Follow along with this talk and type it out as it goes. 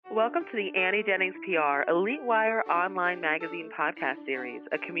Welcome to the Annie Jennings PR Elite Wire online magazine podcast series,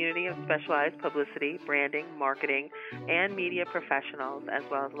 a community of specialized publicity, branding, marketing, and media professionals, as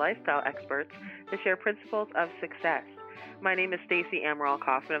well as lifestyle experts to share principles of success. My name is Stacey Amaral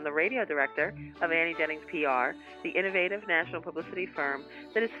Kaufman. I'm the radio director of Annie Jennings PR, the innovative national publicity firm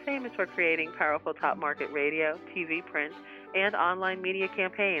that is famous for creating powerful top market radio, TV, print, and online media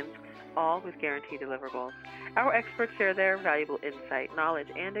campaigns, all with guaranteed deliverables. Our experts share their valuable insight, knowledge,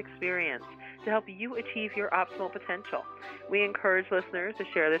 and experience to help you achieve your optimal potential. We encourage listeners to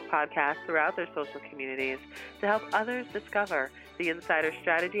share this podcast throughout their social communities to help others discover the insider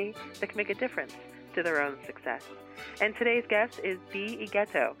strategy that can make a difference to their own success. And today's guest is Bea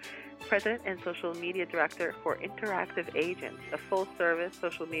Egeto, President and Social Media Director for Interactive Agents, a full-service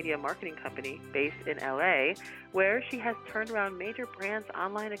social media marketing company based in LA, where she has turned around major brands'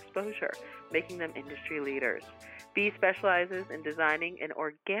 online exposure, making them industry leaders. Bea specializes in designing an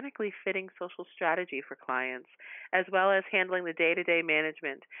organically fitting social strategy for clients, as well as handling the day-to-day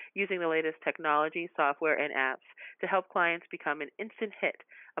management using the latest technology, software, and apps to help clients become an instant hit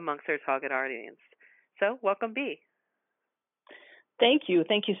amongst their target audience. So, welcome, Bea. Thank you,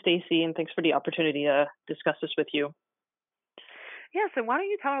 Stacey, and thanks for the opportunity to discuss this with you. Yeah, so why don't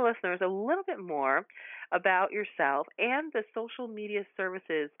you tell our listeners a little bit more about yourself and the social media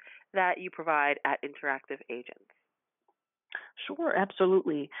services that you provide at Interactive Agents? Sure,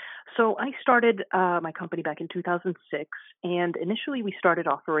 absolutely. So I started my company back in 2006, and initially we started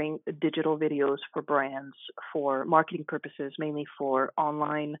offering digital videos for brands for marketing purposes, mainly for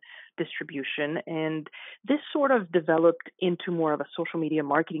online distribution. And this sort of developed into more of a social media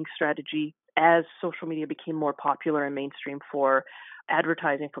marketing strategy as social media became more popular and mainstream for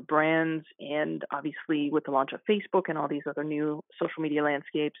advertising for brands, and obviously with the launch of Facebook and all these other new social media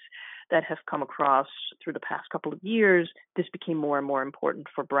landscapes that have come across through the past couple of years, this became more and more important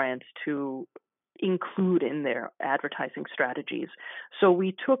for brands to include in their advertising strategies. So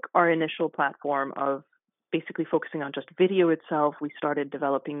we took our initial platform of basically focusing on just video itself. We started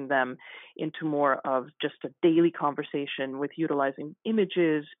developing them into more of just a daily conversation with utilizing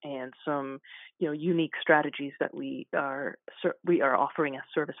images and some, unique strategies that we are offering as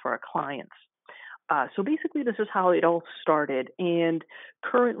service for our clients. So basically, this is how it all started. And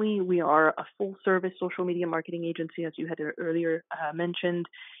currently, we are a full-service social media marketing agency, as you had earlier mentioned.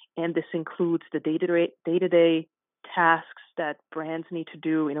 And this includes the day-to-day tasks that brands need to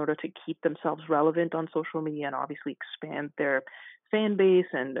do in order to keep themselves relevant on social media and obviously expand their fan base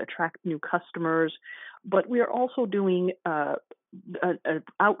and attract new customers. But we are also doing an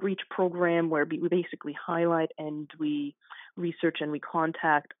outreach program where we basically highlight and we research and we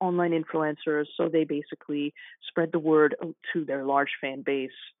contact online influencers so they basically spread the word to their large fan base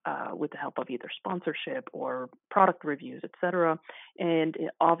with the help of either sponsorship or product reviews, etc. And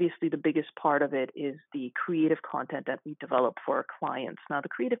obviously the biggest part of it is the creative content that we develop for our clients. Now, the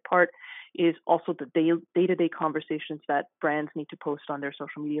creative part is also the day-to-day conversations that brands need to post on their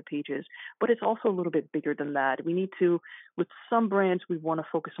social media pages, but it's also a little bit bigger than that. We need to, with some brands, we want to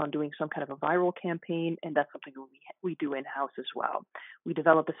focus on doing some kind of a viral campaign, and that's something we do in-house as well. We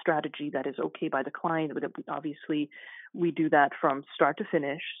develop a strategy that is okay by the client, but obviously we do that from start to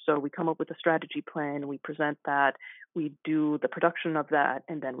finish. So we come up with a strategy plan, we present that, we do the production of that,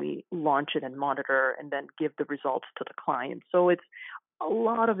 and then we launch it and monitor and then give the results to the client. So it's a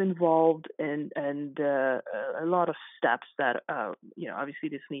lot of involved and a lot of steps that, obviously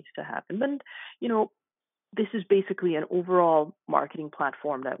this needs to happen. Then, this is basically an overall marketing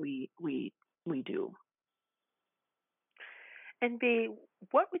platform that we do. And Bea,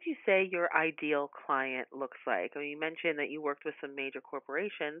 what would you say your ideal client looks like? I mean, you mentioned that you worked with some major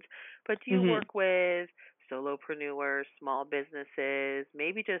corporations, but do you work with solopreneurs, small businesses,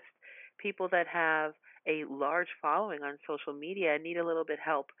 maybe just people that have a large following on social media and need a little bit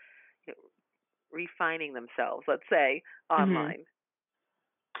help refining themselves, let's say, online?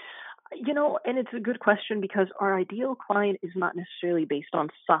 And it's a good question because our ideal client is not necessarily based on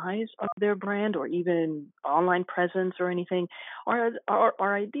size of their brand or even online presence or anything. Our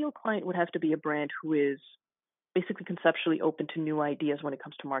ideal client would have to be a brand who is basically conceptually open to new ideas when it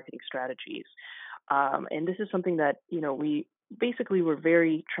comes to marketing strategies. And this is something that, we're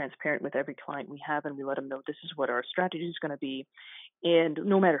very transparent with every client we have, and we let them know this is what our strategy is going to be. And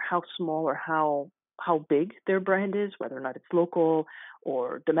no matter how small or how big their brand is, whether or not it's local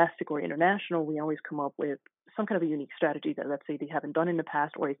or domestic or international, we always come up with some kind of a unique strategy that, let's say, they haven't done in the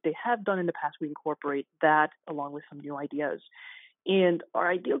past, or if they have done in the past, we incorporate that along with some new ideas. And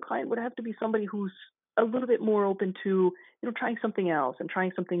our ideal client would have to be somebody who's a little bit more open to, trying something else and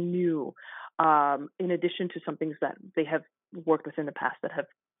trying something new, in addition to some things that they have worked with in the past that have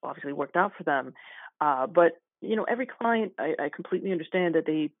obviously worked out for them. But every client, I completely understand that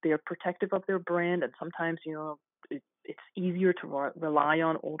they are protective of their brand, and sometimes it's easier to rely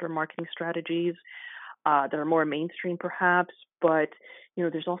on older marketing strategies that are more mainstream, perhaps. But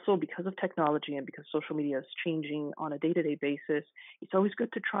there's also, because of technology and because social media is changing on a day-to-day basis, it's always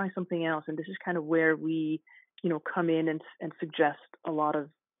good to try something else. And this is kind of where we come in and suggest a lot of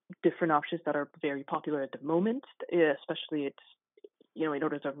different options that are very popular at the moment. Especially, it's in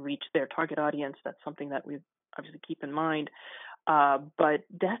order to reach their target audience, that's something that we obviously keep in mind. But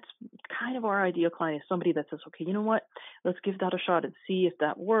that's kind of our ideal client, is somebody that says, okay, you know what, let's give that a shot and see if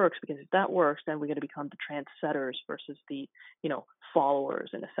that works. Because if that works, then we're going to become the trendsetters versus the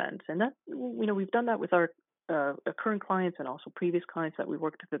followers, in a sense. And that we've done that with our current clients and also previous clients that we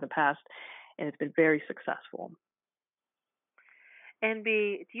worked with in the past, and it's been very successful. And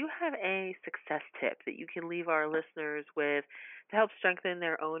B, do you have a success tip that you can leave our listeners with to help strengthen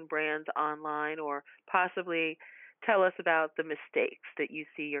their own brands online, or possibly tell us about the mistakes that you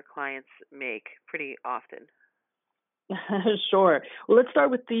see your clients make pretty often? Sure. Well, let's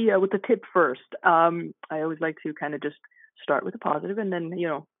start with the tip first. I always like to kind of just start with the positive, and then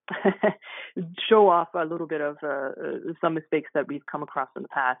show off a little bit of some mistakes that we've come across in the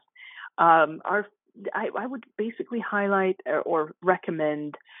past. I would basically highlight or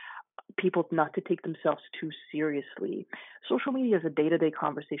recommend people not to take themselves too seriously. Social media is a day-to-day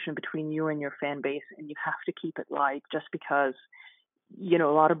conversation between you and your fan base, and you have to keep it light, just because a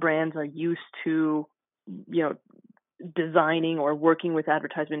lot of brands are used to you know designing or working with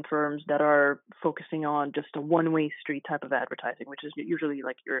advertisement firms that are focusing on just a one-way street type of advertising, which is usually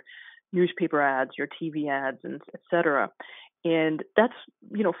like your newspaper ads, your TV ads, and et cetera. And that's,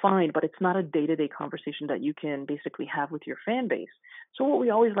 fine, but it's not a day-to-day conversation that you can basically have with your fan base. So what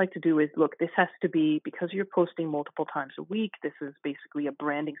we always like to do is, look, this has to be, because you're posting multiple times a week, this is basically a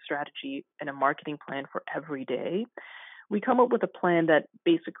branding strategy and a marketing plan for every day. We come up with a plan that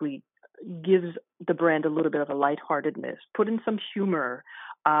basically gives the brand a little bit of a lightheartedness, put in some humor,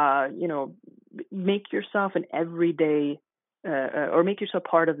 make yourself an everyday or make yourself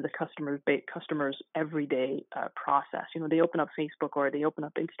part of the customers everyday process. They open up Facebook or they open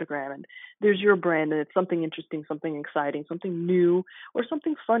up Instagram, and there's your brand, and it's something interesting, something exciting, something new, or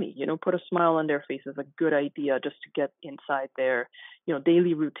something funny. Put a smile on their face is a good idea, just to get inside their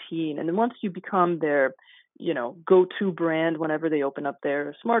daily routine. And then once you become their go-to brand whenever they open up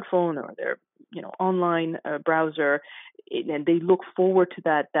their smartphone or their online browser, and they look forward to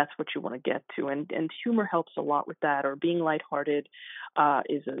that, that's what you want to get to. And humor helps a lot with that, or being lighthearted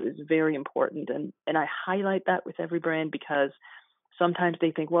is very important. And I highlight that with every brand, because sometimes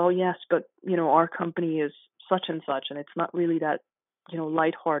they think, well, yes, but our company is such and such, and it's not really that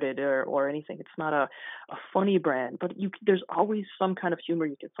lighthearted or anything. It's not a funny brand, but there's always some kind of humor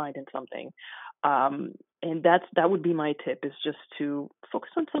you can find in something. And that would be my tip, is just to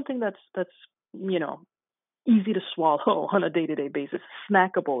focus on something that's easy to swallow on a day-to-day basis.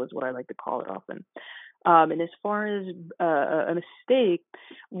 Snackable is what I like to call it often. And as far as a mistake,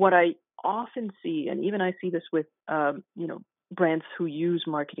 what I often see, and even I see this with brands who use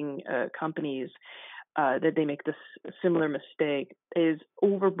marketing companies, that they make this similar mistake, is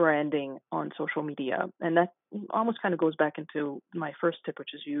over branding on social media. And that almost kind of goes back into my first tip,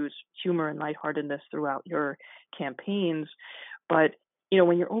 which is use humor and lightheartedness throughout your campaigns. But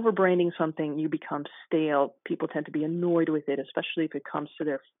when you're over branding something, you become stale. People tend to be annoyed with it, especially if it comes to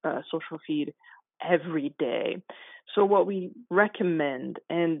their social feed every day. So what we recommend,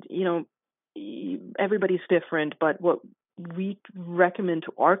 and everybody's different, but what we recommend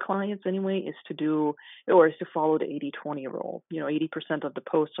to our clients anyway is to follow the 80-20 rule. 80% of the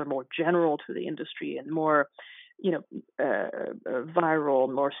posts are more general to the industry and more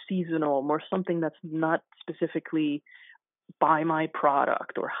viral, more seasonal, more something that's not specifically buy my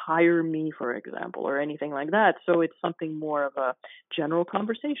product or hire me, for example, or anything like that. So it's something more of a general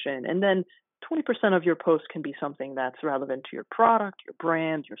conversation. And then 20% of your post can be something that's relevant to your product, your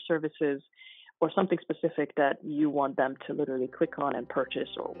brand, your services, or something specific that you want them to literally click on and purchase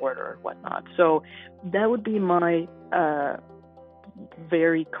or order or whatnot. So that would be my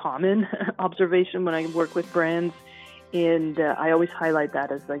very common observation when I work with brands. And I always highlight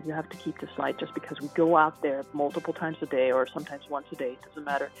that as like, you have to keep this light, just because we go out there multiple times a day or sometimes once a day, it doesn't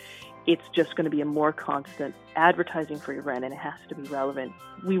matter. It's just going to be a more constant advertising for your brand, and it has to be relevant.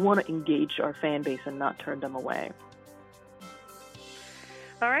 We want to engage our fan base and not turn them away.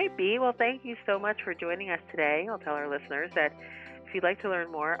 All right, B. Well, thank you so much for joining us today. I'll tell our listeners that if you'd like to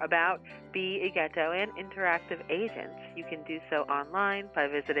learn more about B. Egeto and Interactive Agents, you can do so online by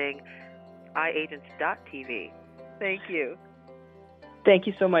visiting iagents.tv. Thank you. Thank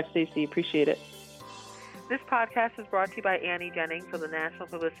you so much, Stacey. Appreciate it. This podcast is brought to you by Annie Jennings of the national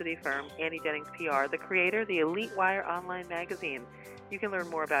publicity firm Annie Jennings PR, the creator of the Elite Wire online magazine. You can learn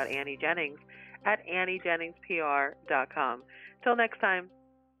more about Annie Jennings at AnnieJenningsPR.com. Till next time.